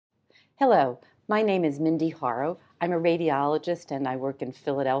Hello, my name is Mindy Haro. I'm a radiologist and I work in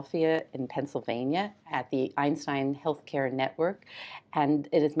Philadelphia in Pennsylvania at the Einstein Healthcare Network. And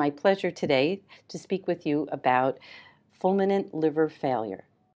it is my pleasure today to speak with you about fulminant liver failure.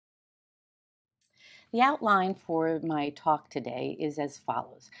 The outline for my talk today is as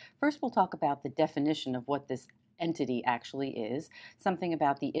follows. First, we'll talk about the definition of what this entity actually is, something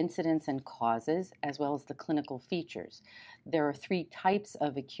about the incidence and causes, as well as the clinical features. There are three types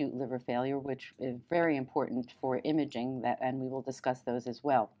of acute liver failure, which is very important for imaging, and we will discuss those as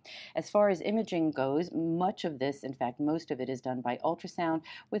well. As far as imaging goes, much of this, in fact, most of it is done by ultrasound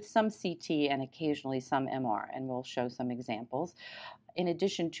with some CT and occasionally some MR, and we'll show some examples. In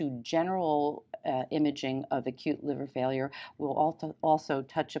addition to general imaging of acute liver failure, we'll also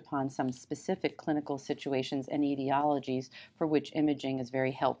touch upon some specific clinical situations and etiologies for which imaging is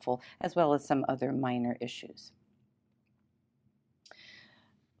very helpful, as well as some other minor issues.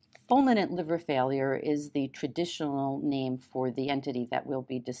 Fulminant liver failure is the traditional name for the entity that we'll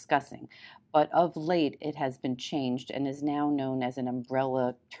be discussing, but of late it has been changed and is now known as an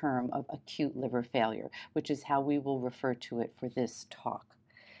umbrella term of acute liver failure, which is how we will refer to it for this talk.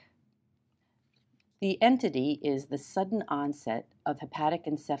 The entity is the sudden onset of hepatic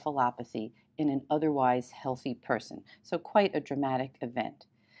encephalopathy in an otherwise healthy person, so quite a dramatic event.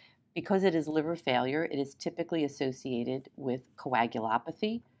 Because it is liver failure, it is typically associated with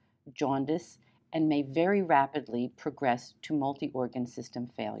coagulopathy, jaundice, and may very rapidly progress to multi-organ system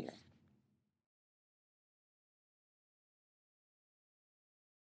failure.